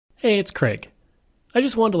Hey, it's Craig. I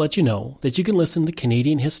just wanted to let you know that you can listen to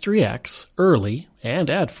Canadian History X early and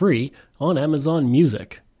ad-free on Amazon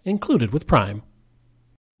Music, included with Prime.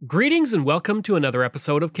 Greetings and welcome to another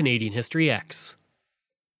episode of Canadian History X.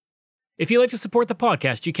 If you'd like to support the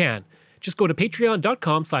podcast, you can. Just go to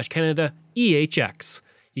patreon.com/CanadaEHX.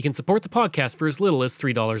 You can support the podcast for as little as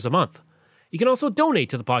 $3 a month. You can also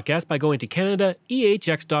donate to the podcast by going to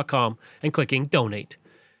CanadaEHX.com and clicking Donate.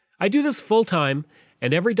 I do this full-time,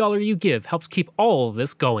 and every dollar you give helps keep all of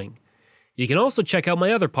this going. You can also check out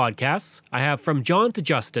my other podcasts. I have From John to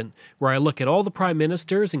Justin, where I look at all the prime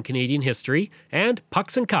ministers in Canadian history, and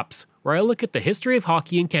Pucks and Cups, where I look at the history of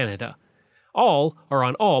hockey in Canada. All are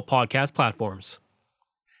on all podcast platforms.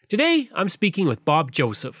 Today, I'm speaking with Bob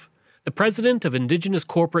Joseph, the president of Indigenous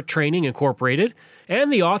Corporate Training Incorporated,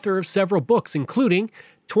 and the author of several books, including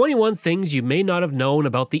 21 Things You May Not Have Known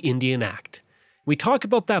About the Indian Act. We talk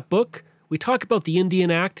about that book, we talk about the Indian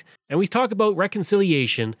Act, and we talk about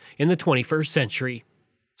reconciliation in the 21st century.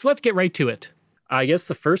 So let's get right to it. I guess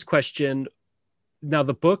the first question, now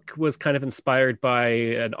the book was kind of inspired by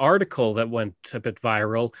an article that went a bit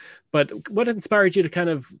viral, but what inspired you to kind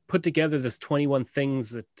of put together this 21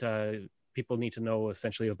 things that people need to know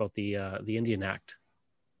essentially about the Indian Act?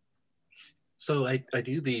 So I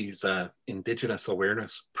do these Indigenous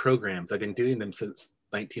awareness programs. I've been doing them since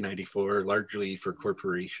 1994, largely for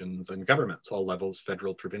corporations and governments, all levels,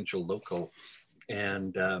 federal, provincial, local.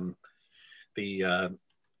 And we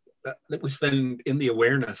spend, in the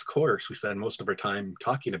awareness course, we spend most of our time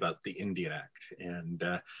talking about the Indian Act. And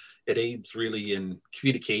it aids really in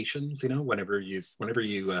communications, whenever you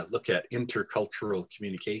look at intercultural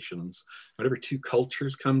communications, whenever two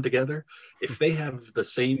cultures come together, if they have the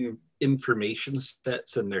same information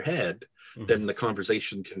sets in their head, then the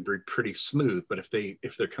conversation can be pretty smooth. But if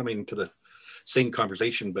they're coming to the same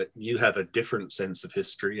conversation, but you have a different sense of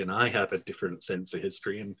history and I have a different sense of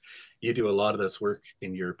history, and you do a lot of this work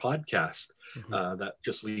in your podcast, that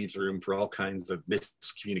just leaves room for all kinds of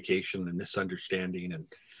miscommunication and misunderstanding.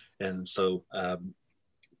 And so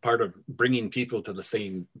part of bringing people to the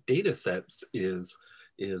same data sets is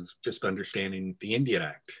just understanding the Indian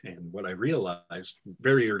Act. And what I realized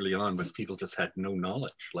very early on was people just had no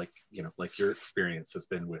knowledge, like your experience has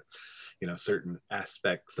been with, certain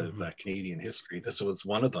aspects of Canadian history. This was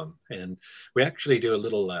one of them. And we actually do a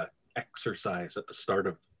little exercise at the start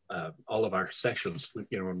of all of our sessions,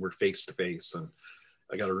 when we're face to face, and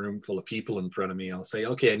I got a room full of people in front of me. I'll say,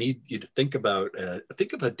 okay, I need you to think of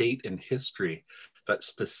a date in history that's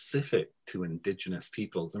specific to Indigenous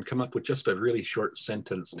peoples, and come up with just a really short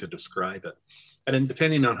sentence to describe it. And then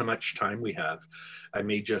depending on how much time we have, I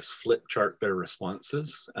may just flip chart their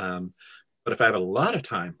responses. But if I have a lot of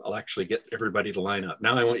time, I'll actually get everybody to line up.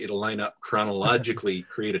 Now I want you to line up chronologically,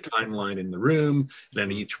 create a timeline in the room, and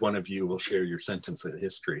then each one of you will share your sentence of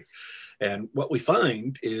history. And what we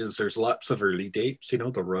find is there's lots of early dates,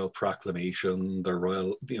 the Royal Proclamation, the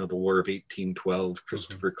War of 1812,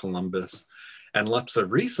 Christopher Columbus, and lots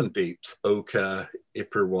of recent dates, Oka,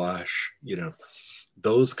 Ipperwash,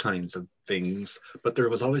 those kinds of things. But there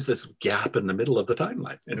was always this gap in the middle of the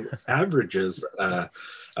timeline, and it averages about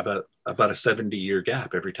a 70-year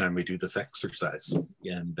gap every time we do this exercise.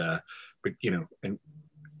 And the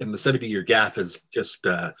 70-year gap is just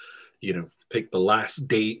take the last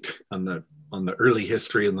date on the early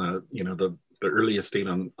history and the earliest date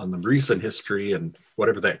on the recent history, and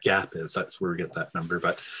whatever that gap is, that's where we get that number.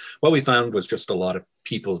 But what we found was just a lot of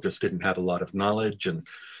people just didn't have a lot of knowledge, and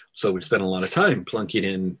so we spent a lot of time plunking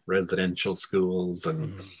in residential schools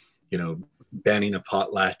and banning of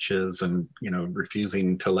potlatches and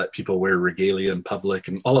refusing to let people wear regalia in public,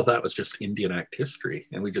 and all of that was just Indian Act history.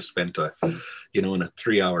 And we just spent in a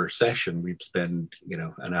 3-hour session, we'd spend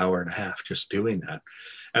an hour and a half just doing that.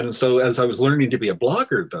 And so as I was learning to be a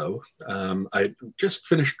blogger, though, I just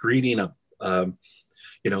finished reading a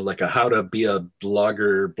how to be a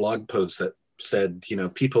blogger blog post that said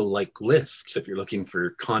people like lists if you're looking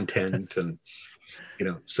for content, and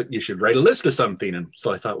so you should write a list of something. And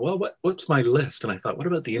so I thought, well, what's my list? And I thought, what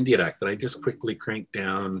about the Indian Act? And I just quickly cranked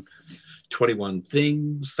down 21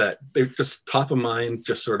 things that they're just top of mind,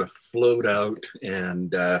 just sort of flowed out,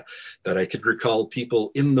 and that I could recall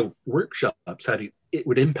people in the workshops, how it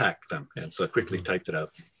would impact them. And so I quickly typed it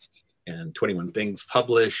out. And 21 things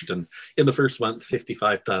published. And in the first month,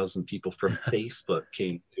 55,000 people from Facebook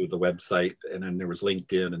came to the website. And then there was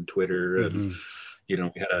LinkedIn and Twitter, and we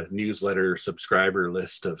had a newsletter subscriber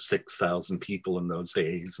list of 6,000 people in those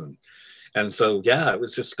days. And so, yeah, it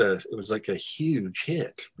was just it was like a huge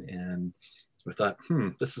hit. And I thought,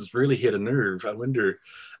 this has really hit a nerve. I wonder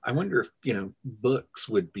if, books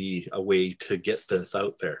would be a way to get this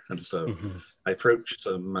out there. And so I approached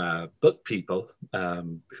some book people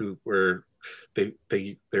who were, they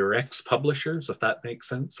were ex-publishers, if that makes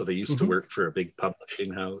sense. So they used to work for a big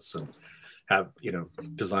publishing house and have,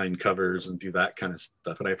 design covers and do that kind of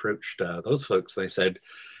stuff. And I approached those folks and I said,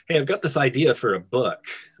 hey, I've got this idea for a book.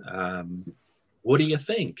 What do you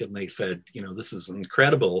think? And they said, this is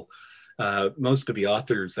incredible. Most of the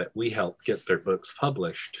authors that we help get their books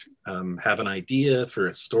published have an idea for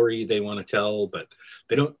a story they want to tell, but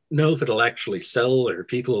they don't know if it'll actually sell or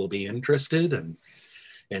people will be interested.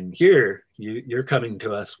 And here you're coming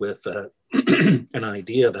to us with an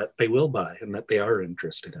idea that they will buy and that they are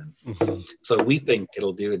interested in. So we think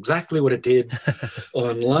it'll do exactly what it did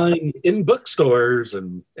online in bookstores,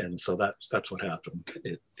 and so that's what happened.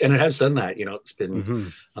 And it has done that. It's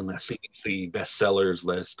been on the CBC bestsellers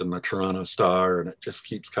list and the Toronto Star, and it just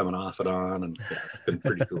keeps coming off and on, and it's been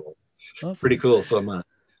pretty cool. Awesome. Pretty cool. So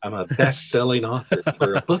I'm a best-selling author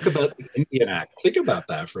for a book about the Indian Act. Think about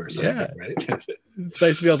that for a second, right? It's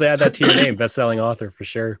nice to be able to add that to your name, best-selling author for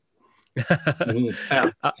sure.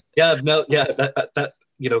 That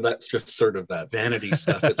that's just sort of vanity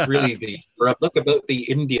stuff. It's really for a book about the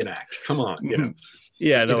Indian Act. Come on,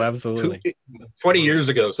 absolutely. 20 years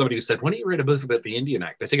ago, somebody said, "Why don't you write a book about the Indian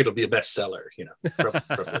Act? I think it'll be a bestseller."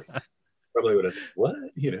 Probably would have said, "What?"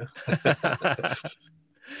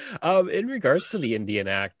 In regards to the Indian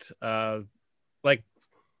Act, like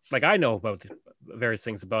I know about various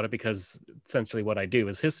things about it because essentially what I do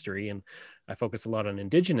is history and I focus a lot on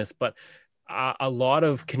Indigenous, but a lot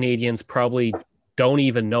of Canadians probably don't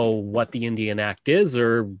even know what the Indian Act is,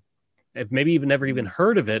 or have maybe even never even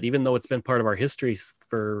heard of it, even though it's been part of our history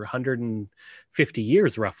for 150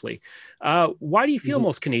 years roughly. Why do you feel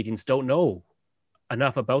most Canadians don't know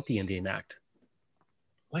enough about the Indian Act?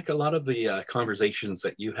 Like a lot of the conversations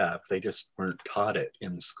that you have, they just weren't taught it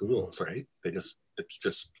in schools, right? It's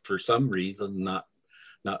just for some reason not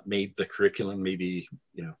made the curriculum. Maybe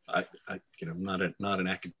I not an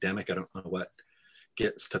academic. I don't know what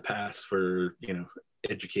gets to pass for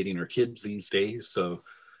educating our kids these days. So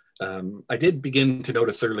I did begin to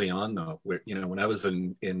notice early on, though, where when I was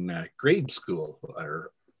in grade school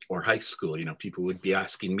or high school, people would be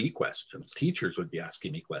asking me questions. Teachers would be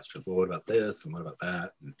asking me questions. Well, what about this and what about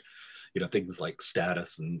that? And things like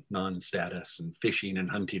status and non-status and fishing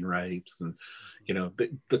and hunting rights. And,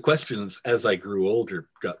 the questions as I grew older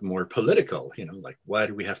got more political, like why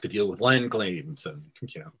do we have to deal with land claims and,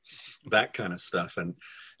 that kind of stuff. And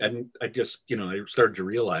I just, I started to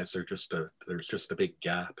realize there's just a big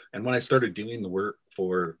gap. And when I started doing the work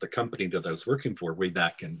for the company that I was working for way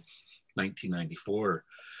back in 1994,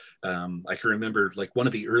 I can remember like one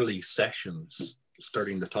of the early sessions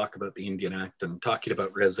starting to talk about the Indian Act and talking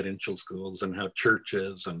about residential schools and how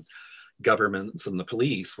churches and governments and the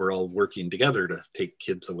police were all working together to take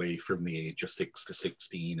kids away from the age of 6 to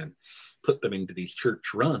 16 and put them into these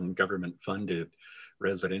church-run, government-funded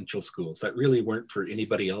residential schools that really weren't for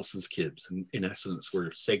anybody else's kids. And in essence,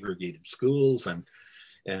 were segregated schools, and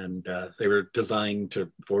they were designed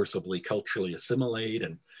to forcibly culturally assimilate.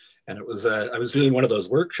 And it was I was doing one of those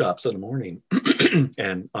workshops in the morning,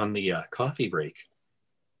 and on the coffee break,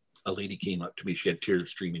 a lady came up to me. She had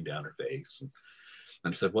tears streaming down her face,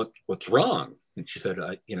 and I said, "What's wrong?" And she said,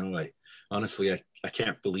 "I honestly, I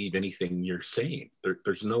can't believe anything you're saying.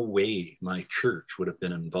 There's no way my church would have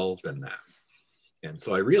been involved in that." And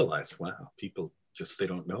so I realized, wow, people they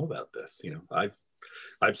don't know about this.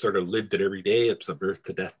 I've sort of lived it every day. It's a birth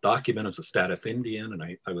to death document as a status Indian, and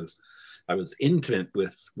I was intimate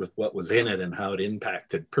with what was in it and how it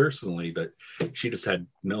impacted personally, but she just had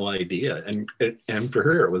no idea. And for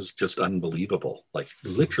her, it was just unbelievable, like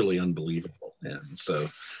literally unbelievable. And so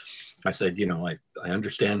I said, I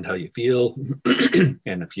understand how you feel.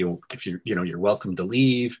 And if you're welcome to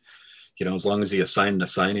leave, as long as you sign the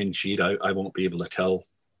sign-in sheet, I won't be able to tell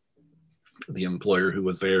the employer who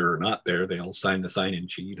was there or not there. They all sign the sign-in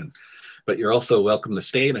sheet, but you're also welcome to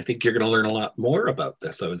stay. And I think you're going to learn a lot more about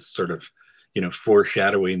this. I was sort of,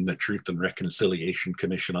 foreshadowing the Truth and Reconciliation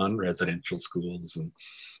Commission on residential schools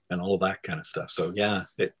and all that kind of stuff. So yeah,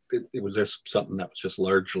 it was just something that was just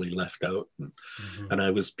largely left out. And I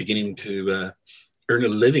was beginning to earn a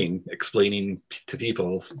living explaining to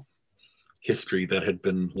people history that had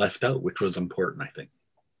been left out, which was important, I think.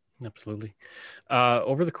 Absolutely.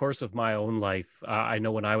 Over the course of my own life, I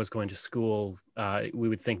know when I was going to school, we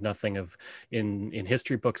would think nothing of in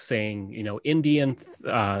history books saying, Indian,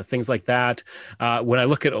 things like that. When I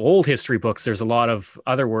look at old history books, there's a lot of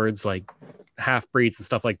other words like half-breeds and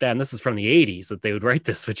stuff like that. And this is from the 80s that they would write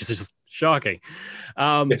this, which is just shocking.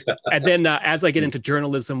 And then as I get into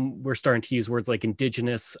journalism, we're starting to use words like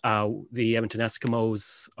indigenous. The Edmonton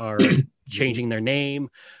Eskimos are changing their name.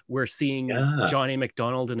 We're seeing John A.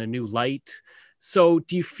 Macdonald in a new light. So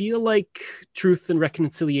do you feel like truth and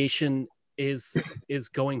reconciliation is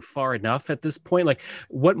going far enough at this point? Like,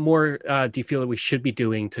 what more do you feel that we should be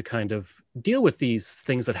doing to kind of deal with these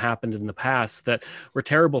things that happened in the past that were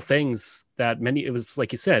terrible things that it was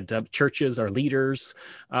like you said, churches, our leaders,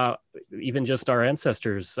 even just our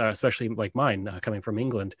ancestors, especially like mine coming from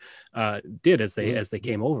England, did as they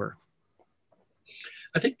came over?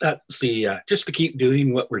 I think that's just to keep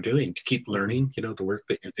doing what we're doing, to keep learning, the work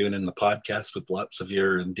that you're doing in the podcast with lots of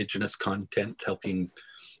your Indigenous content, helping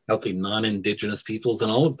non-Indigenous peoples,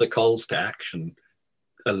 and all of the calls to action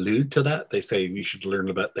allude to that. They say we should learn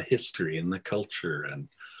about the history and the culture and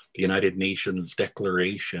the United Nations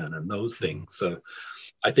Declaration and those things. So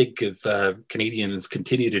I think if Canadians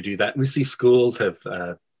continue to do that, we see schools have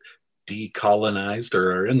decolonized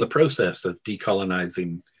or are in the process of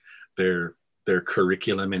decolonizing their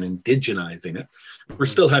curriculum and indigenizing it. We're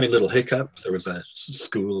still having little hiccups. There was a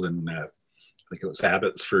school in, I think it was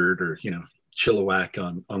Abbotsford or, Chilliwack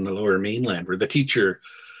on the Lower Mainland, where the teacher,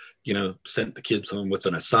 sent the kids home with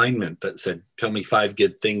an assignment that said, tell me 5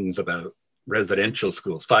 good things about residential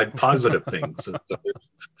schools, 5 positive things.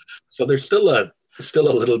 So there's still a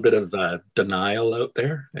little bit of denial out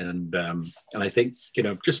there. And I think,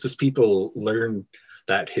 just as people learn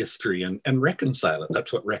that history and reconcile it,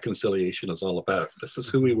 that's what reconciliation is all about. This is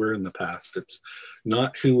who we were in the past. It's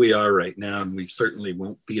not who we are right now. And we certainly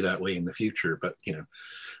won't be that way in the future. But,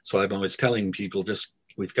 so I'm always telling people, just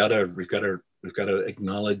we've got to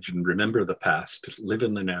acknowledge and remember the past, live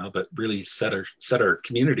in the now, but really set our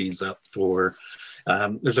communities up for.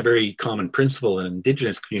 There's a very common principle in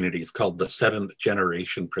Indigenous communities called the 7th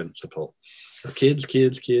generation principle. Our kids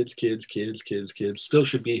still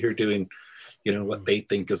should be here doing, what they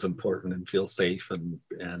think is important and feel safe, and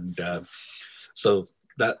so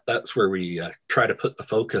that's where we try to put the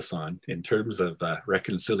focus on in terms of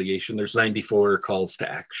reconciliation. There's 94 calls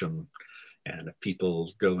to action, and if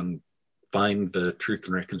people go and find the truth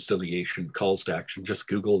and reconciliation calls to action, just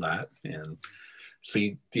Google that and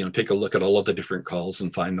see, take a look at all of the different calls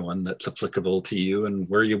and find the one that's applicable to you and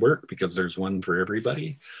where you work, because there's one for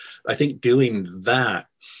everybody. I think doing that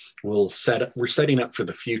we're setting up for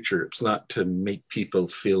the future. It's not to make people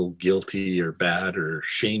feel guilty or bad or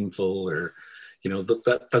shameful or,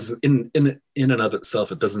 that doesn't in and of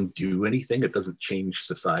itself, it doesn't do anything. It doesn't change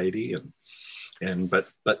society.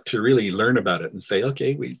 But to really learn about it and say,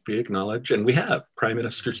 okay, we acknowledge, and we have Prime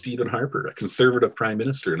Minister Stephen Harper, a conservative prime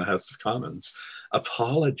minister in the House of Commons,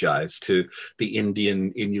 apologize to the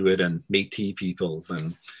Indian, Inuit, and Métis peoples,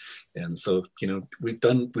 and so we've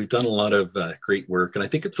done a lot of great work, and I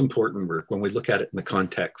think it's important work when we look at it in the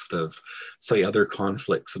context of, say, other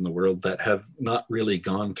conflicts in the world that have not really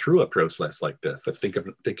gone through a process like this. I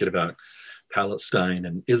thinking about Palestine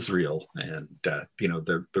and Israel, and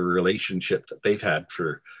the relationship that they've had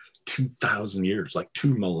for 2,000 years, like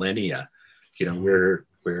 2 millennia, where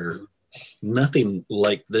nothing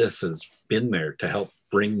like this has been there to help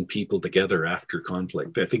bring people together after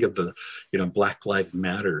conflict. I think of the, Black Lives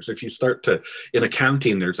Matters. If you start to, in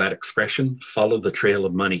accounting, there's that expression, follow the trail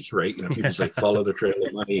of money, right? People say, follow the trail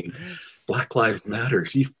of money. Black Lives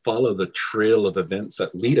Matters. You follow the trail of events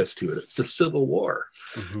that lead us to it. It's the Civil War,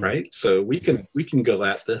 right? So we can go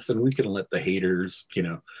at this, and we can let the haters,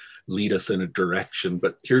 lead us in a direction,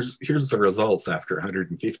 but here's the results after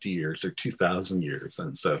 150 years or 2,000 years.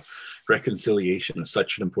 And so reconciliation is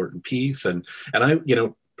such an important piece. And I,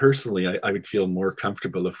 personally, I would feel more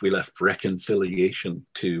comfortable if we left reconciliation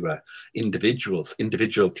to individual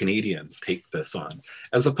Canadians take this on,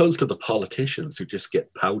 as opposed to the politicians who just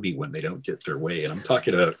get pouty when they don't get their way. And I'm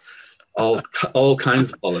talking about all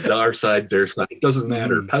kinds of politics, our side, their side, it doesn't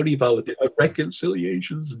matter. Pouty politics,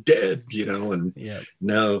 reconciliation's dead, and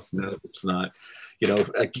no, it's not.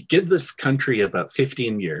 Give this country about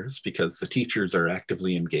 15 years, because the teachers are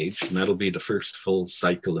actively engaged, and that'll be the first full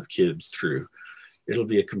cycle of kids through. It'll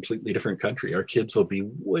be a completely different country. Our kids will be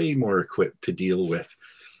way more equipped to deal with,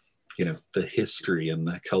 the history and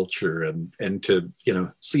the culture, and to,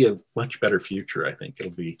 see a much better future. I think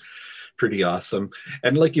it'll be pretty awesome.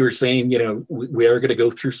 And like you were saying, we are going to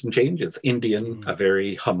go through some changes. Indian, a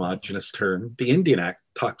very homogenous term. The Indian Act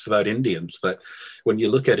talks about Indians, but when you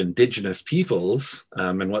look at Indigenous peoples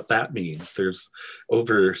and what that means, there's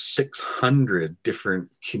over 600 different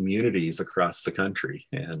communities across the country,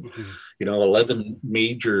 and 11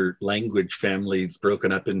 major language families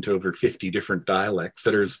broken up into over 50 different dialects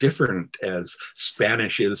that are as different as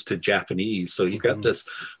Spanish is to Japanese. So you've got this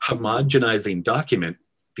homogenizing document,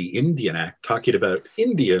 the Indian Act, talking about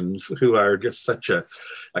Indians who are just such a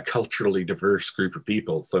culturally diverse group of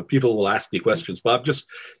people. So people will ask me questions, Bob, just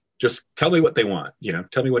tell me what they want,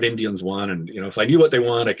 tell me what Indians want. And, if I knew what they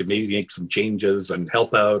want, I could maybe make some changes and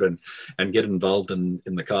help out and get involved in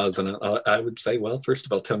the cause. And I would say, well, first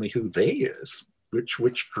of all, tell me who they is.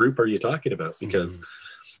 Which group are you talking about? Because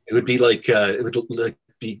it would be like,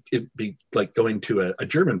 it'd be like going to a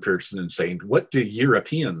German person and saying, what do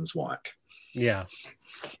Europeans want? Yeah.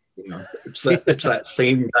 It's that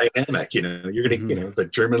same dynamic. You're gonna, the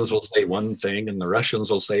Germans will say one thing and the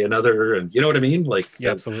Russians will say another, and you know what I mean. Like,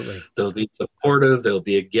 absolutely, they'll be supportive, they'll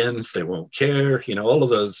be against, they won't care. All of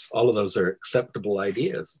those are acceptable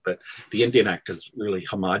ideas. But the Indian Act is really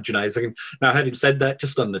homogenizing. Now, having said that,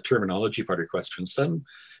 just on the terminology part of your question, some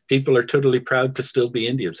people are totally proud to still be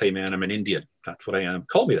Indians. Hey, man, I'm an Indian. That's what I am.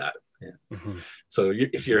 Call me that. Yeah. So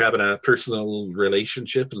if you're having a personal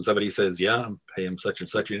relationship and somebody says, yeah, I'm such and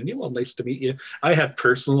such an Indian, well, nice to meet you. I have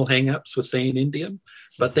personal hangups with saying Indian,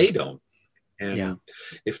 but they don't. And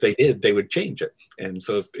if they did, they would change it. And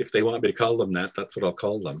so if they want me to call them that, that's what I'll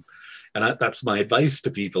call them. And that's my advice to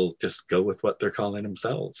people. Just go with what they're calling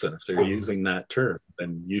themselves. And if they're using that term,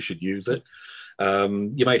 then you should use it.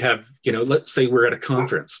 You might have, let's say we're at a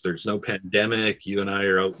conference, there's no pandemic, you and I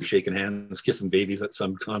are out shaking hands, kissing babies at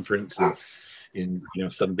some conference in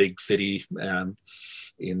some big city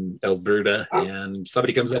in Alberta, and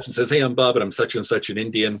somebody comes up and says, hey, I'm Bob and I'm such and such an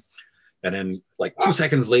Indian. And then like 2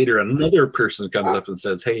 seconds later, another person comes up and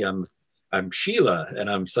says, hey, I'm Sheila and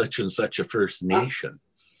I'm such and such a First Nation.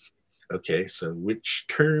 Okay, so which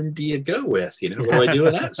term do you go with? What do I do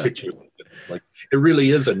in that situation? Like, it really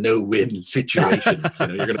is a no-win situation.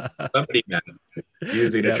 You're going to somebody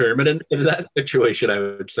using a term. And in that situation, I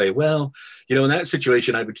would say, well, in that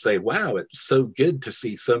situation, I would say, wow, it's so good to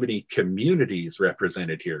see so many communities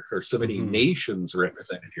represented here, or so many nations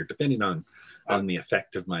represented here, depending on the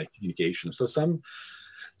effect of my communication. So some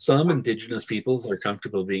Indigenous peoples are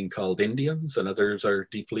comfortable being called Indians, and others are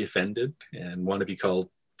deeply offended and want to be called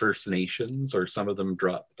First Nations, or some of them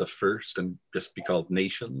drop the first and just be called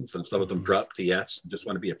nations, and some of them drop the S and just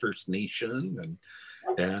want to be a First Nation.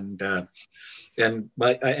 And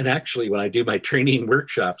actually, when I do my training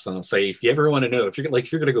workshops, I'll say, if you ever want to know, if you're going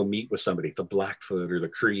to go meet with somebody, the Blackfoot or the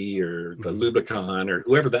Cree or the Lubicon or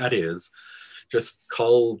whoever that is, just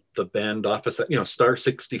call the band office, star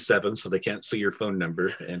 67, so they can't see your phone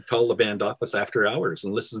number, and call the band office after hours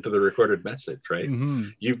and listen to the recorded message, right?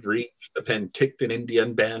 You've reached the Penticton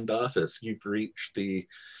Indian Band office. You've reached the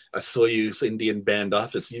Soyuz Indian Band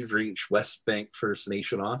office. You've reached West Bank First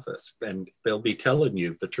Nation office, and they'll be telling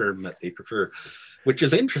you the term that they prefer, which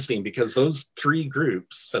is interesting because those three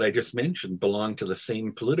groups that I just mentioned belong to the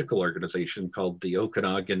same political organization called the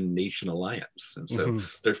Okanagan Nation Alliance. And so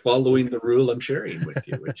they're following the rule I'm sharing with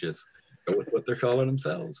you, which is go with what they're calling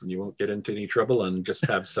themselves, and you won't get into any trouble, and just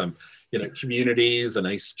have some, communities, a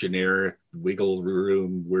nice generic wiggle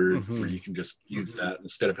room word where you can just use that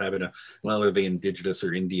instead of having are they Indigenous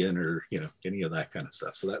or Indian or, any of that kind of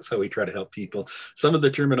stuff. So that's how we try to help people. Some of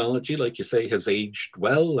the terminology, like you say, has aged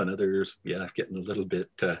well, and others, getting a little bit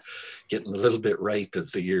right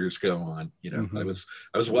as the years go on. I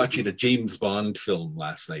was watching a James Bond film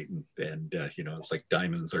last night, and it's like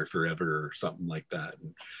Diamonds Are Forever or something like that.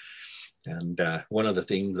 And one of the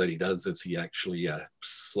things that he does is he actually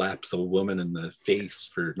slaps a woman in the face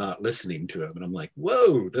for not listening to him. And I'm like,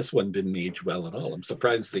 whoa, this one didn't age well at all. I'm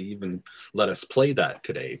surprised they even let us play that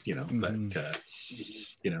today, but,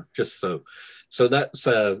 just so that's,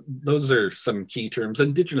 those are some key terms.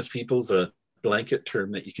 Indigenous peoples, a blanket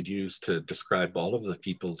term that you could use to describe all of the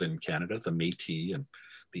peoples in Canada, the Métis and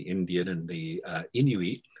the Indian and the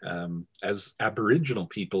Inuit, as Aboriginal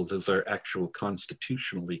peoples is our actual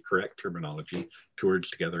constitutionally correct terminology, two words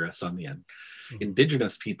together, S on the end.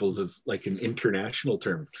 Indigenous peoples is like an international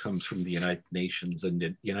term, comes from the United Nations, and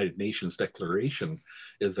the United Nations Declaration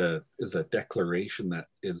is a declaration that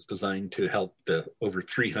is designed to help the over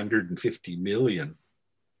 350 million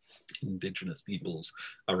Indigenous peoples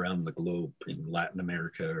around the globe in Latin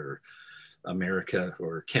America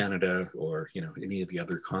or Canada or any of the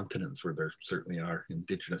other continents where there certainly are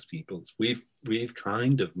Indigenous peoples. We've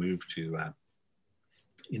kind of moved to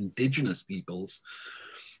Indigenous peoples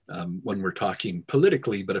when we're talking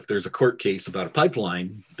politically, but if there's a court case about a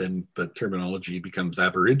pipeline, then the terminology becomes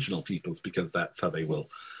Aboriginal peoples, because that's how they will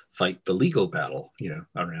fight the legal battle,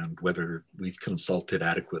 around whether we've consulted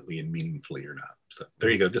adequately and meaningfully or not. So there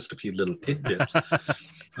you go, just a few little tidbits.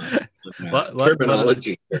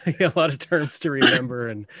 Terminology. A lot of terms to remember.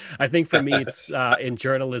 And I think for me, it's in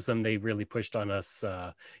journalism, they really pushed on us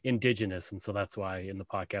Indigenous. And so that's why in the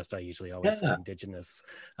podcast, I usually always say Indigenous.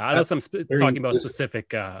 Unless I'm talking about a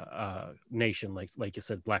specific nation, like you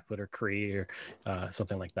said, Blackfoot or Cree or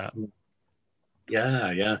something like that.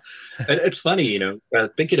 Yeah. It's funny,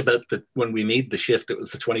 thinking about when we made the shift, it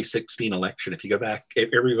was the 2016 election. If you go back,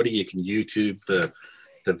 everybody, you can YouTube the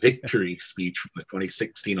victory speech from the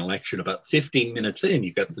 2016 election. About 15 minutes in,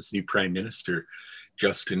 you've got this new Prime Minister,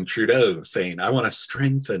 Justin Trudeau, saying, I want to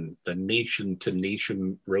strengthen the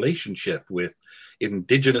nation-to-nation relationship with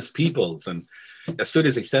Indigenous peoples. And as soon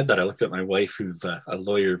as he said that, I looked at my wife, who's a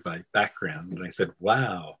lawyer by background, and I said,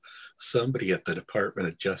 wow, somebody at the Department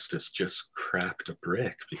of Justice just cracked a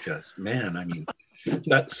brick, because, man, I mean,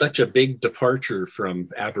 that's such a big departure from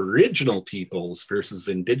Aboriginal peoples versus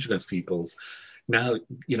Indigenous peoples. Now,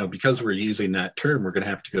 because we're using that term, we're going to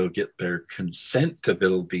have to go get their consent to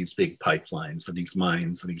build these big pipelines and these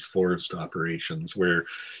mines and these forest operations, where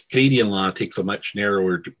Canadian law takes a much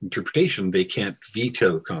narrower interpretation. They can't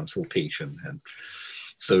veto consultation. And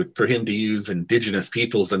so for him to use Indigenous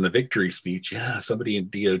peoples in the victory speech, somebody in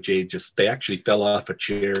DOJ they actually fell off a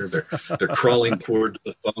chair. They're crawling towards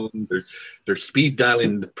the phone. They're speed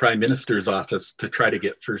dialing the Prime Minister's office to try to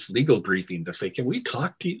get first legal briefing to say, can we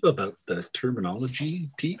talk to you about the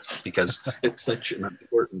terminology piece? Because it's such an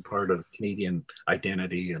important part of Canadian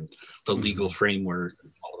identity and the legal framework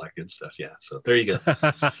and all that good stuff. Yeah, so there you go.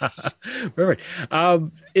 Perfect.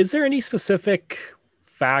 Is there any specific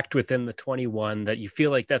fact within the 21 that you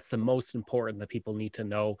feel like that's the most important that people need to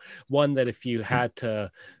know? One that if you had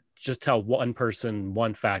to just tell one person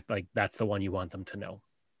one fact, like that's the one you want them to know.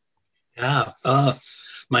 Yeah,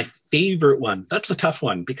 my favorite one. That's a tough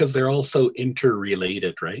one, because they're all so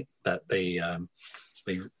interrelated, right? That they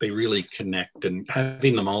really connect, and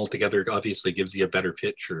having them all together obviously gives you a better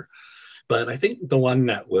picture. But I think the one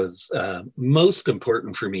that was most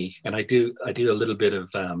important for me, and I do a little bit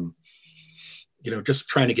of just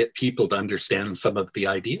trying to get people to understand some of the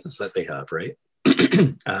ideas that they have, right?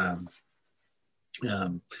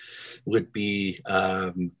 Would be,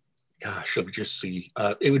 let me just see.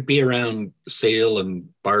 It would be around sale and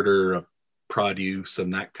barter of produce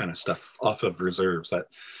and that kind of stuff off of reserves, that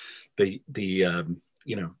that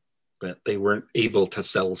they weren't able to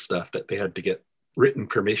sell stuff, that they had to get written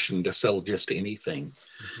permission to sell just anything.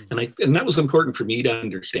 And that was important for me to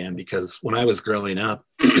understand, because when I was growing up,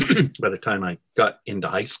 by the time I got into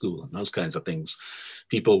high school and those kinds of things,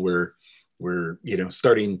 people were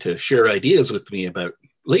starting to share ideas with me about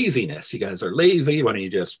laziness. You guys are lazy. Why don't you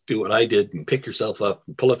just do what I did and pick yourself up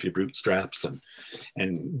and pull up your bootstraps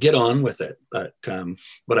and get on with it? But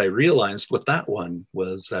what I realized with that one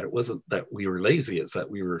was that it wasn't that we were lazy, it's that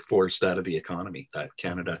we were forced out of the economy, that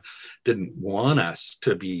Canada didn't want us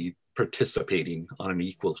to be participating on an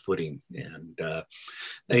equal footing. And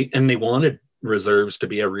they wanted reserves to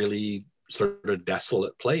be a really sort of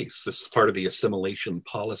desolate place. This is part of the assimilation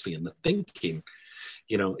policy and the thinking.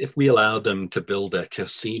 If we allow them to build a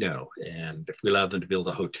casino, and if we allow them to build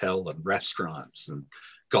a hotel and restaurants and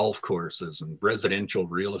golf courses and residential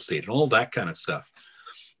real estate and all that kind of stuff,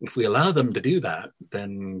 if we allow them to do that,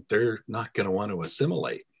 then they're not going to want to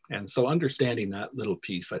assimilate. And so understanding that little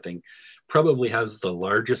piece, I think, probably has the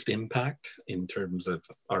largest impact in terms of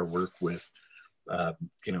our work with,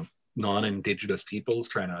 non-Indigenous peoples,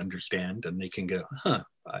 trying to understand, and they can go,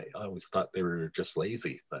 I always thought they were just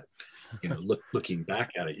lazy. But, looking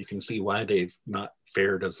back at it, you can see why they've not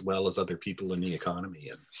fared as well as other people in the economy.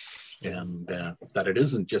 And that it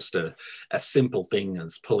isn't just a simple thing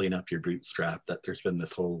as pulling up your bootstrap, that there's been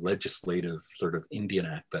this whole legislative sort of Indian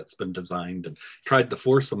Act that's been designed and tried to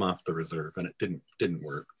force them off the reserve, and it didn't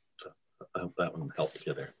work. So I hope that one helped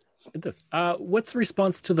you there. It does. What's the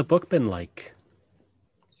response to the book been like?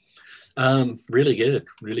 Really good.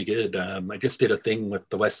 I just did a thing with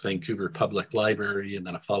the West Vancouver Public Library, and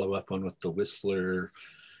then a follow-up one with the Whistler,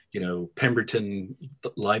 Pemberton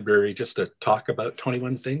Library, just to talk about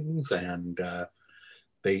 21 things. And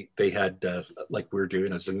they had, like we're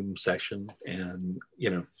doing a Zoom session, and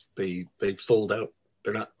they've sold out.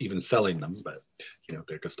 They're not even selling them, but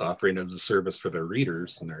they're just offering it as a service for their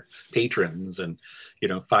readers and their patrons, and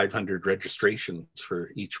 500 registrations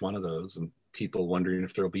for each one of those. And people wondering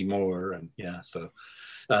if there'll be more. And yeah, so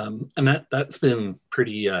and that's been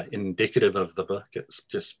pretty indicative of the book. It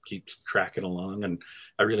just keeps tracking along, and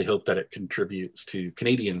I really hope that it contributes to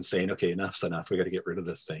Canadians saying, okay, enough's enough. We got to get rid of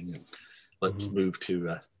this thing and let's move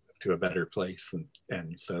to a better place.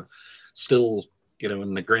 And so still, you know,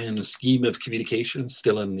 in the grand scheme of communication,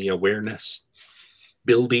 still in the awareness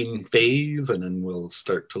building phase, and then we'll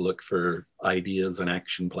start to look for ideas and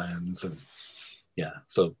action plans. And yeah,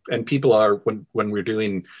 so, and people are, when we're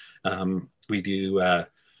doing, we do,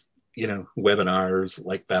 you know, webinars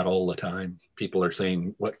like that all the time. People are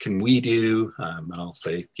saying, what can we do? I'll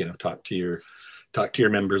say, you know, talk to your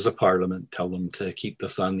members of parliament, tell them to keep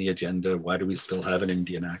this on the agenda. Why do we still have an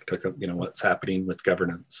Indian Act? You know, what's happening with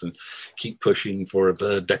governance, and keep pushing for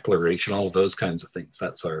the declaration, all those kinds of things.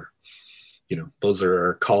 That's our, you know, those are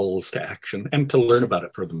our calls to action, and to learn about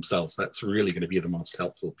it for themselves. That's really going to be the most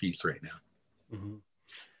helpful piece right now.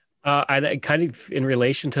 And kind of in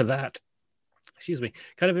relation to that,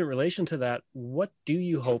 what do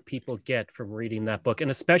you hope people get from reading that book? And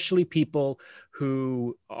especially people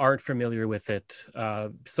who aren't familiar with it.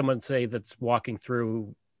 Someone say that's walking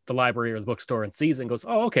through the library or the bookstore and sees it and goes,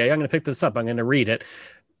 oh, okay, I'm going to pick this up. I'm going to read it,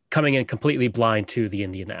 coming in completely blind to the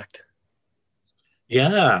Indian Act.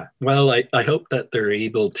 Yeah, well, I hope that they're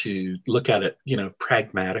able to look at it, you know,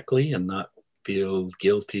 pragmatically and not feel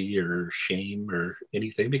guilty or shame or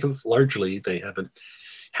anything, because largely they haven't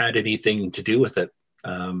had anything to do with it.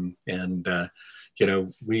 You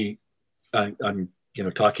know, I'm, you know,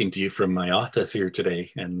 talking to you from my office here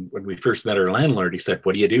today. And when we first met our landlord, he said,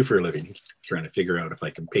 what do you do for a living? He's trying to figure out if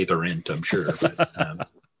I can pay the rent, I'm sure. But,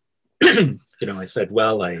 you know, I said,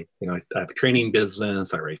 well, I have a training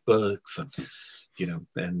business, I write books, and, you know,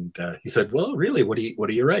 and he said, well, really, what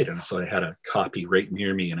do you write? And so I had a copy right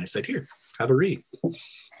near me, and I said, here, have a read.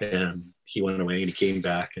 And he went away, and he came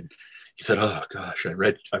back, and he said, oh gosh, I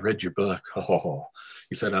read your book. Oh,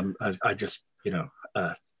 he said, I just, you know,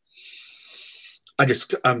 I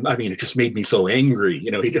mean, it just made me so angry.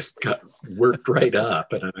 You know, he just got worked right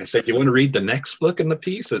up. And I said, you want to read the next book in the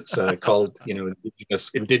piece? It's called, you know,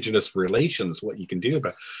 Indigenous Relations, What You Can Do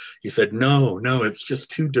About it. He said, no, it's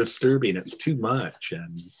just too disturbing. It's too much.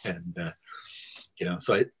 And you know,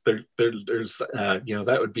 so there's, you know,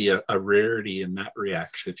 that would be a rarity in that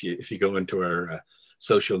reaction. If you go into our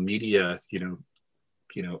social media, you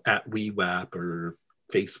know, at WeWap or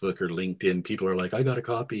Facebook or LinkedIn, people are like, I got a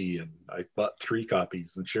copy, and I bought 3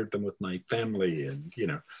 copies and shared them with my family. And, you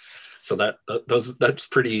know, so that's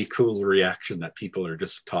pretty cool reaction that people are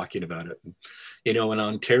just talking about it. And, you know, in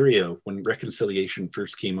Ontario, when reconciliation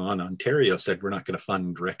first came on, Ontario said, we're not going to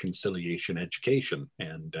fund reconciliation education.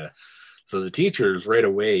 And so the teachers right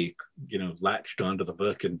away, you know, latched onto the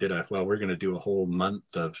book and did we're going to do a whole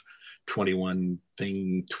month of 21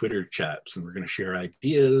 thing Twitter chats, and we're going to share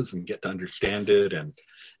ideas and get to understand it. And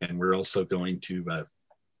we're also going to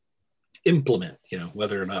implement, you know,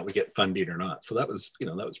 whether or not we get funding or not. So that was, you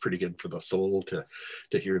know, that was pretty good for the soul to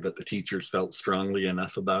hear that the teachers felt strongly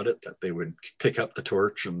enough about it that they would pick up the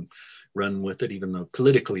torch and run with it, even though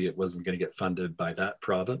politically it wasn't going to get funded by that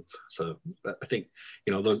province. So I think,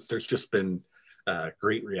 you know, there's just been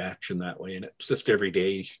great reaction that way. And it's just every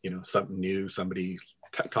day, you know, something new, somebody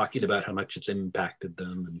talking about how much it's impacted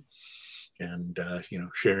them, and you know,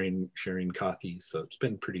 sharing copies. So it's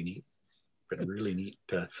been pretty neat. Been really neat.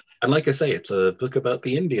 And like I say, it's a book about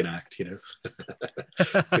the Indian Act, you know,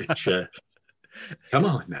 which, come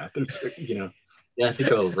on now, you know, yeah, I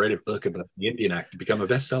think I'll write a book about the Indian Act to become a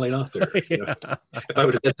best-selling author. You know? If I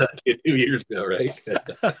would have done that 2 years ago, right?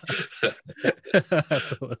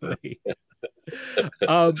 Absolutely.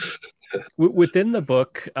 Within the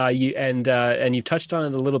book, you touched on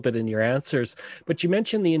it a little bit in your answers, but you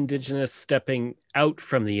mentioned the Indigenous stepping out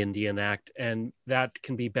from the Indian Act, and that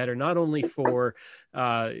can be better not only for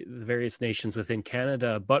the various nations within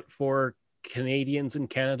Canada, but for Canadians in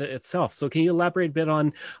Canada itself. So can you elaborate a bit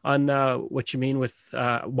on what you mean with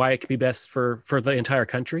why it could be best for the entire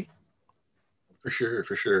country? For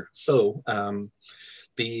sure. So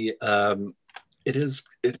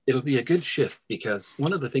it'll be a good shift, because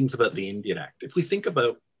one of the things about the Indian Act, if we think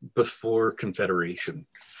about before Confederation,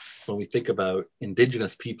 when we think about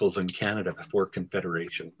Indigenous peoples in Canada before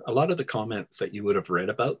Confederation, a lot of the comments that you would have read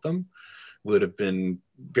about them would have been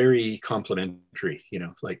very complimentary, you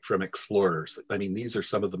know, like from explorers. I mean, these are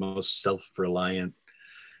some of the most self-reliant,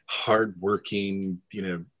 hardworking, you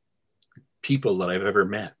know, people that I've ever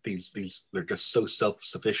met. They're just so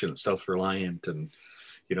self-sufficient, self-reliant, and,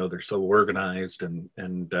 you know, they're so organized.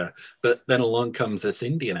 But then along comes this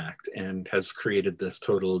Indian Act and has created this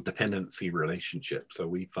total dependency relationship. So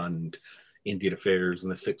we fund, Indian affairs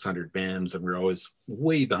and the 600 bands, and we're always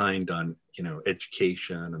way behind on,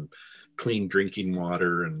 education and clean drinking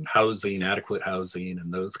water and housing, adequate housing,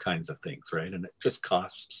 and those kinds of things, right? And it just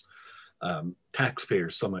costs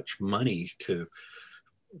taxpayers so much money to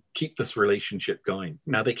keep this relationship going.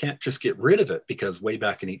 Now, they can't just get rid of it, because way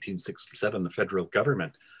back in 1867, the federal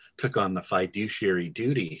government took on the fiduciary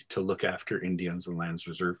duty to look after Indians and lands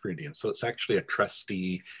reserved for Indians. So it's actually a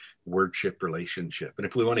trustee wardship relationship. And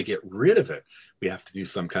if we want to get rid of it, we have to do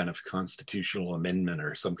some kind of constitutional amendment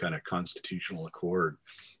or some kind of constitutional accord.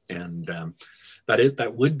 And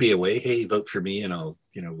that would be a way. Hey, vote for me, and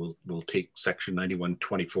we'll take Section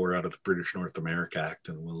 9124 out of the British North America Act,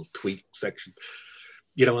 and we'll tweak section.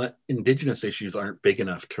 You know what? Indigenous issues aren't big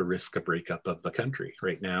enough to risk a breakup of the country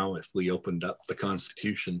right now. If we opened up the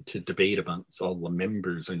Constitution to debate amongst all the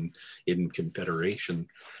members in Confederation,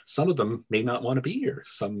 some of them may not want to be here.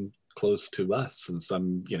 Some close to us, and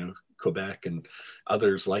some, Quebec and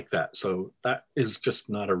others like that. So that is just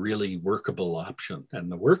not a really workable option. And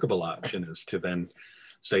the workable option is to then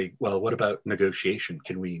say, well, what about negotiation?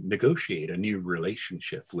 Can we negotiate a new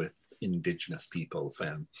relationship with Indigenous peoples?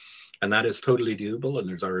 And that is totally doable. And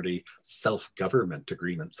there's already self-government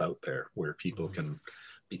agreements out there where people can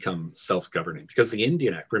become self-governing. Because the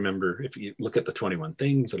Indian Act, remember, if you look at the 21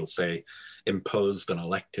 things, it'll say imposed an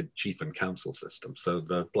elected chief and council system. So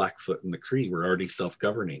the Blackfoot and the Cree were already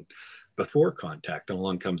self-governing before contact. And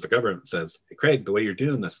along comes the government and says, hey, Craig, the way you're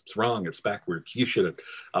doing this, it's wrong, it's backwards. You should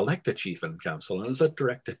elect a chief and council. And it was a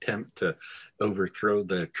direct attempt to overthrow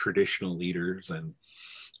the traditional leaders, and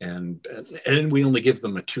we only give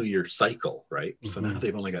them a 2-year cycle, right? Mm-hmm. So now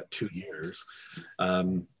they've only got 2 years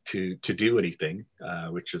to do anything,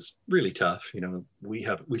 which is really tough.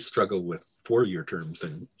 We struggle with 4-year terms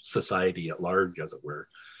in society at large, as it were,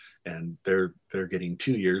 and they're getting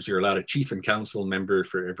 2 years. You're allowed a chief and council member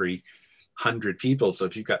for every 100 people. So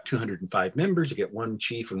if you've got 205 members, you get one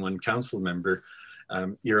chief and one council member.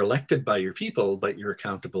 You're elected by your people, but you're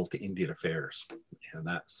accountable to Indian affairs. And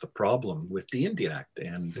that's the problem with the Indian Act.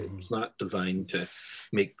 And it's not designed to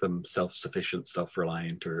make them self-sufficient,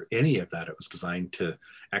 self-reliant, or any of that. It was designed to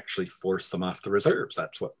actually force them off the reserves.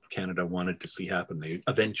 That's what Canada wanted to see happen. They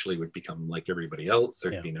eventually would become like everybody else.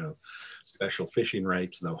 There'd be no special fishing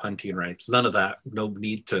rights, no hunting rights, none of that. No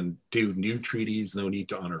need to do new treaties, no need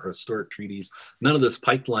to honor historic treaties. None of this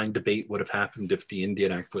pipeline debate would have happened if the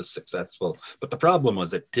Indian Act was successful. But the problem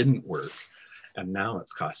was it didn't work. And now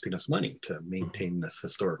it's costing us money to maintain this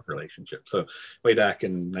historic relationship. So way back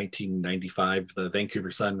in 1995, the Vancouver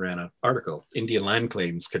Sun ran an article, Indian land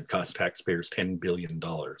claims could cost taxpayers $10 billion.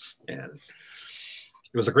 And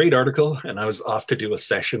it was a great article, and I was off to do a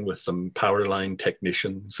session with some power line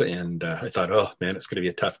technicians, and I thought, oh man, it's going to be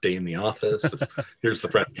a tough day in the office. Here's the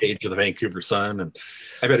front page of the Vancouver Sun, and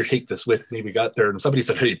I better take this with me. We got there, and somebody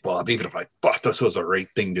said, hey, Bob, even if I thought this was a right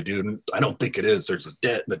thing to do, and I don't think it is. There's a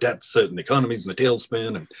debt, and the deficit, and the economy's in the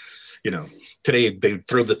tailspin, and today they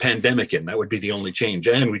throw the pandemic in. That would be the only change.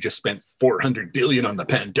 And we just spent $400 billion on the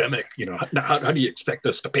pandemic. How do you expect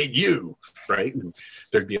us to pay you, right? And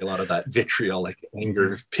there'd be a lot of that vitriolic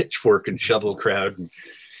anger, pitchfork and shovel crowd.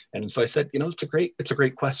 And so I said, it's a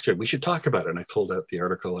great question. We should talk about it. And I pulled out the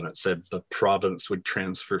article, and it said the province would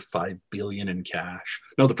transfer $5 billion in cash.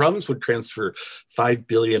 No, the province would transfer $5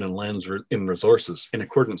 billion in lands in resources in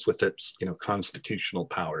accordance with its, constitutional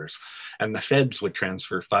powers. And the feds would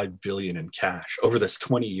transfer $5 billion in cash over this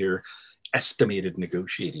 20-year estimated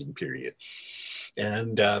negotiating period.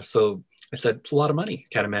 And so I said, it's a lot of money.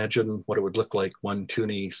 Can't imagine what it would look like one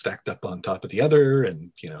toonie stacked up on top of the other.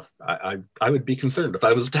 And, I would be concerned. If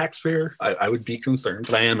I was a taxpayer, I would be concerned.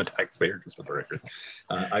 But I am a taxpayer, just for the record.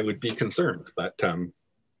 I would be concerned. But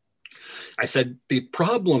I said, the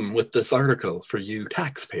problem with this article for you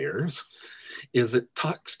taxpayers is it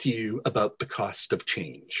talks to you about the cost of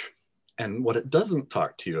change. And what it doesn't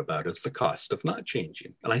talk to you about is the cost of not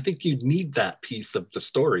changing. And I think you need that piece of the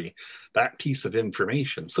story, that piece of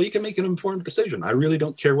information, so you can make an informed decision. I really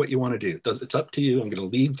don't care what you want to do. It's up to you. I'm going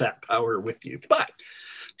to leave that power with you. But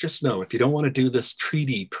just know, if you don't want to do this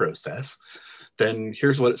treaty process, then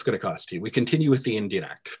here's what it's going to cost you. We continue with the Indian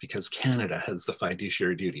Act because Canada has the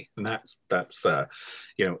fiduciary duty. And that's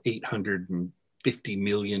 $850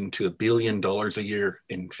 million to $1 billion a year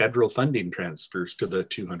in federal funding transfers to the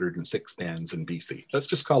 206 bands in BC. Let's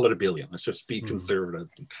just call it $1 billion. Let's just be conservative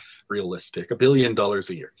and realistic. $1 billion a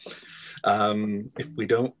year. If we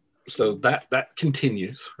don't, so that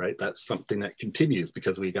continues, right? That's something that continues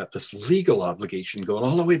because we got this legal obligation going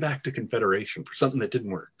all the way back to Confederation for something that didn't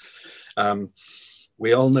work.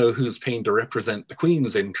 we all know who's paying to represent the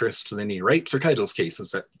Queen's interests in any rights or titles cases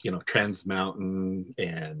that, Trans Mountain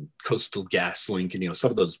and Coastal GasLink and, some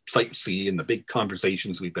of those Site C and the big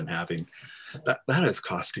conversations we've been having, that is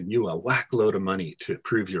costing you a whack load of money to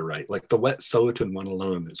prove you're right. Like the Wet'suwet'en one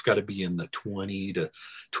alone, it's got to be in the $20 to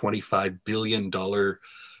 $25 billion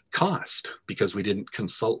cost, because we didn't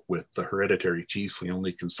consult with the hereditary chiefs. We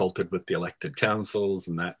only consulted with the elected councils,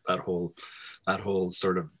 and that whole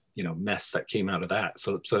sort of mess that came out of that.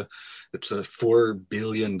 So it's a $4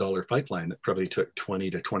 billion pipeline that probably took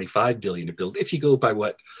 20 to 25 billion to build. If you go by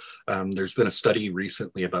what there's been a study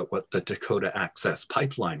recently about what the Dakota Access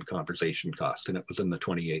Pipeline conversation cost, and it was in the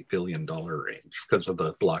 $28 billion range because of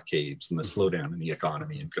the blockades and the slowdown in the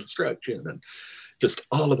economy and construction, and just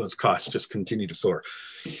all of those costs just continue to soar.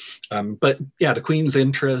 But yeah, the Queen's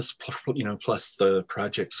interest, plus the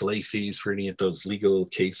project's lay fees for any of those legal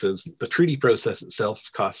cases. The treaty process itself has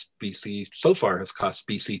cost BC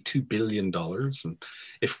 $2 billion. And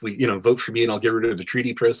if we, vote for me and I'll get rid of the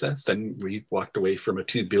treaty process, then we walked away from a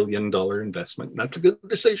 $2 billion investment. And that's a good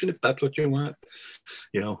decision if that's what you want.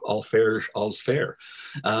 All's fair.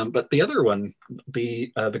 But the other one,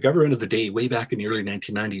 the government of the day, way back in the early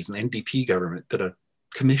 1990s, an NDP government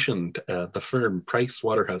commissioned the firm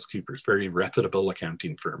PricewaterhouseCoopers, very reputable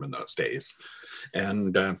accounting firm in those days,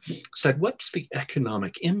 and said, what's the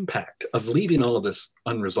economic impact of leaving all of this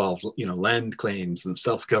unresolved, land claims and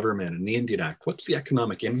self-government and the Indian Act? What's the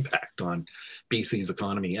economic impact on BC's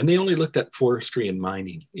economy? And they only looked at forestry and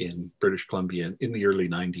mining in British Columbia in the early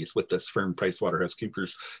 90s with this firm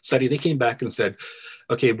PricewaterhouseCoopers study. They came back and said,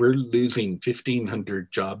 okay, we're losing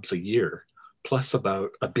 1,500 jobs a year, plus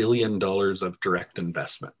about $1 billion of direct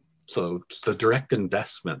investment. So it's the direct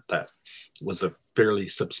investment that was a fairly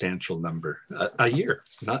substantial number a year,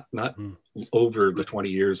 not over the 20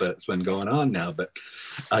 years that it's been going on now, but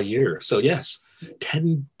a year. So yes,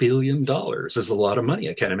 $10 billion is a lot of money.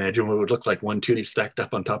 I can't imagine what it would look like one toonie stacked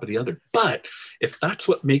up on top of the other. But if that's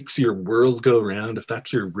what makes your world go round, if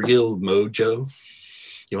that's your real mojo,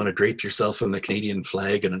 you want to drape yourself in the Canadian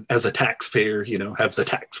flag and as a taxpayer, have the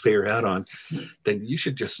taxpayer hat on, then you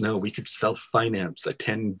should just know we could self-finance a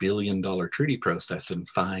 $10 billion treaty process in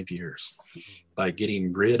 5 years by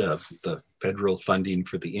getting rid of the federal funding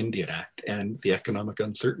for the Indian Act and the economic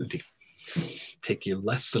uncertainty. Take you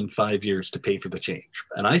less than 5 years to pay for the change.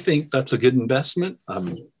 And I think that's a good investment.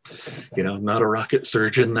 Not a rocket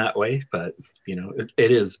surgeon that way, but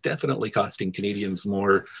it is definitely costing Canadians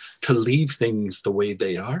more to leave things the way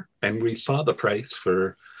they are. And we saw the price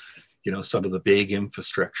for, some of the big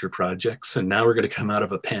infrastructure projects. And now we're going to come out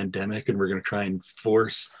of a pandemic and we're going to try and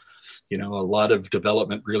force, a lot of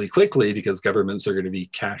development really quickly, because governments are going to be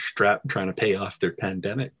cash strapped trying to pay off their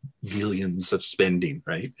pandemic billions of spending,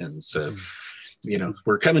 right? And so,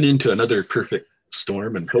 we're coming into another perfect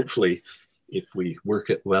storm, and hopefully if we work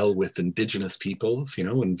it well with Indigenous peoples,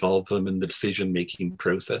 involve them in the decision-making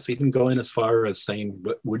process, even going as far as saying,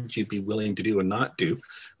 what would you be willing to do and not do,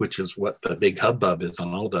 which is what the big hubbub is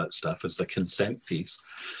on all that stuff, is the consent piece.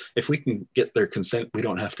 If we can get their consent, we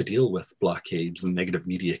don't have to deal with blockades and negative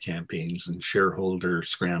media campaigns and shareholder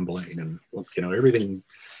scrambling, and,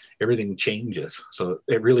 everything changes. So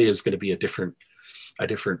it really is going to be a different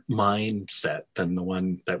mindset than the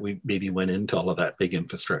one that we maybe went into all of that big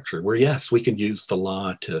infrastructure, where yes, we can use the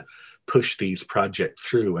law to push these projects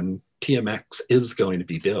through, and TMX is going to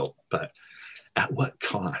be built, but at what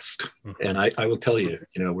cost? Mm-hmm. And I will tell you,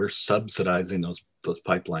 we're subsidizing those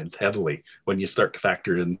pipelines heavily when you start to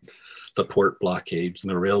factor in the port blockades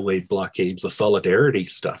and the railway blockades, the solidarity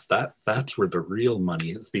stuff. That's where the real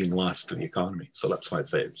money is being lost to the economy. So that's why I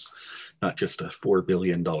say it's not just a $4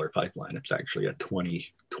 billion pipeline, it's actually a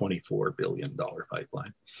 $24 billion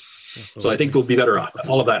pipeline. Absolutely. So I think we'll be better off.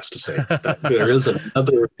 All of that's to say that there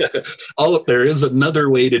is another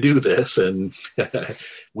way to do this, and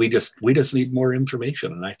we just need more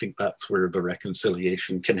information. And I think that's where the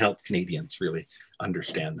reconciliation can help Canadians really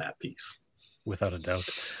understand that piece. Without a doubt.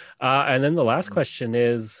 And then the last question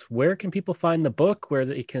is, where can people find the book, where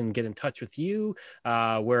they can get in touch with you?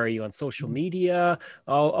 Where are you on social media?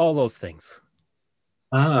 All those things.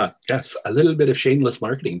 Yes, a little bit of shameless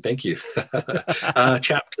marketing. Thank you.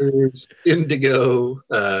 Chapters, Indigo,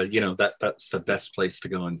 that's the best place to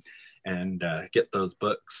go and get those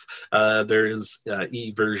books. There's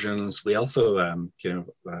e-versions. We also,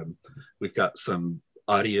 we've got some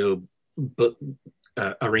audio book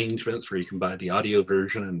arrangements where you can buy the audio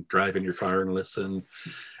version and drive in your car and listen.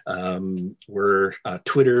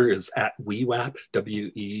 Twitter is at WEWAP,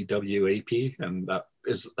 WEWAP, and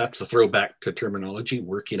that's a throwback to terminology,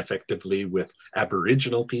 working effectively with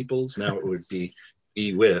Aboriginal peoples. Now it would be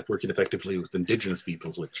with, working effectively with Indigenous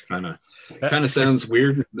peoples, which kind of sounds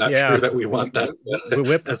weird. Not sure that we want that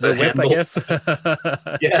as a handle. I guess.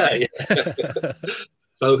 Yeah.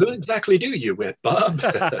 So who exactly do you whip, Bob?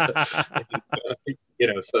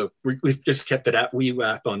 So we've just kept it at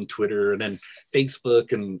WeWAP on Twitter, and then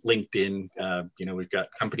Facebook and LinkedIn. We've got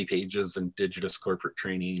company pages, Indigenous corporate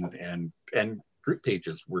training, and group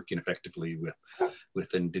pages working effectively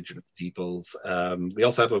with Indigenous peoples. We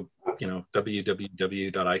also have a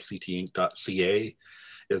www.ictinc.ca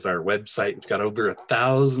is our website. We've got over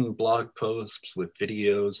 1,000 blog posts with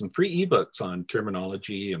videos and free ebooks on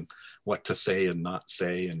terminology and what to say and not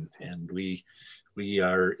say. And we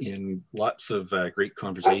are in lots of great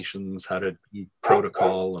conversations, how to do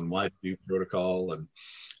protocol and why to do protocol. And,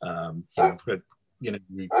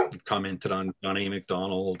 we've commented on John A.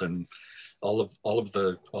 MacDonald and all of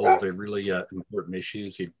the really important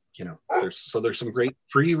issues. There's some great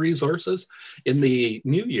free resources. In the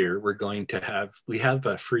new year, we have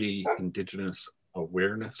a free Indigenous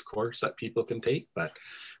awareness course that people can take, but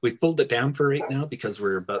we've pulled it down for right now because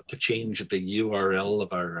we're about to change the URL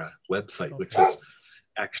of our website, which is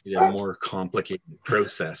actually a more complicated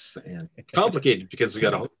process, and complicated because we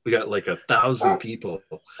got like 1,000 people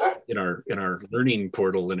in our learning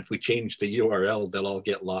portal, and if we change the URL, they'll all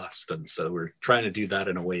get lost. And so we're trying to do that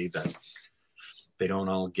in a way that they don't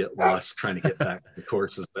all get lost trying to get back to the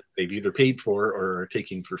courses that they've either paid for or are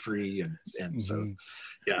taking for free. And so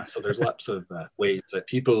there's lots of ways that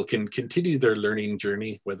people can continue their learning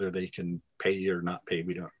journey, whether they can pay or not pay.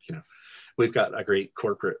 We don't, we've got a great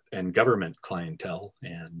corporate and government clientele,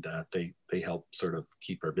 and they help sort of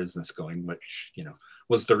keep our business going, which,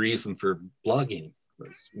 was the reason for blogging.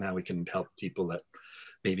 Was now we can help people that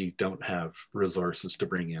maybe don't have resources to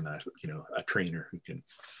bring in a trainer who can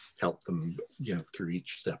help them, through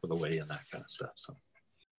each step of the way and that kind of stuff. So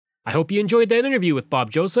I hope you enjoyed that interview with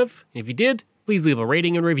Bob Joseph. If you did, please leave a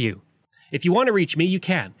rating and review. If you want to reach me, you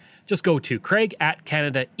can. Just go to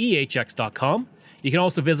craig@canadaehx.com. You can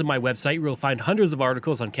also visit my website where you'll find hundreds of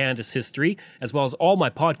articles on Canada's history, as well as all my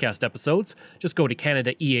podcast episodes. Just go to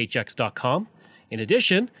canadaehx.com. In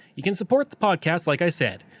addition, you can support the podcast like I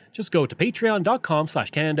said. Just go to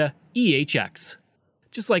patreon.com/CanadaEHX.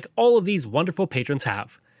 Just like all of these wonderful patrons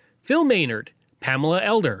have. Phil Maynard, Pamela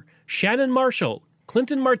Elder, Shannon Marshall,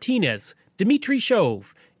 Clinton Martinez, Dimitri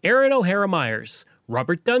Chauve, Aaron O'Hara Myers,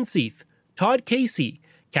 Robert Dunseith, Todd Casey,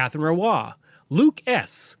 Catherine Roy, Luke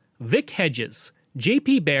S., Vic Hedges,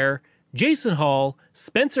 JP Bear, Jason Hall,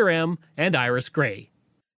 Spencer M., and Iris Gray.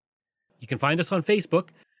 You can find us on Facebook.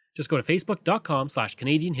 Just go to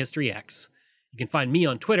facebook.com/CanadianHistoryX. You can find me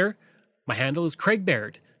on Twitter. My handle is Craig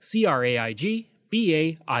Baird,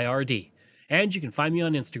 CraigBaird. And you can find me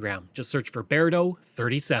on Instagram. Just search for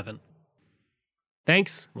Bairdo37.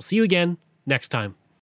 Thanks. We'll see you again next time.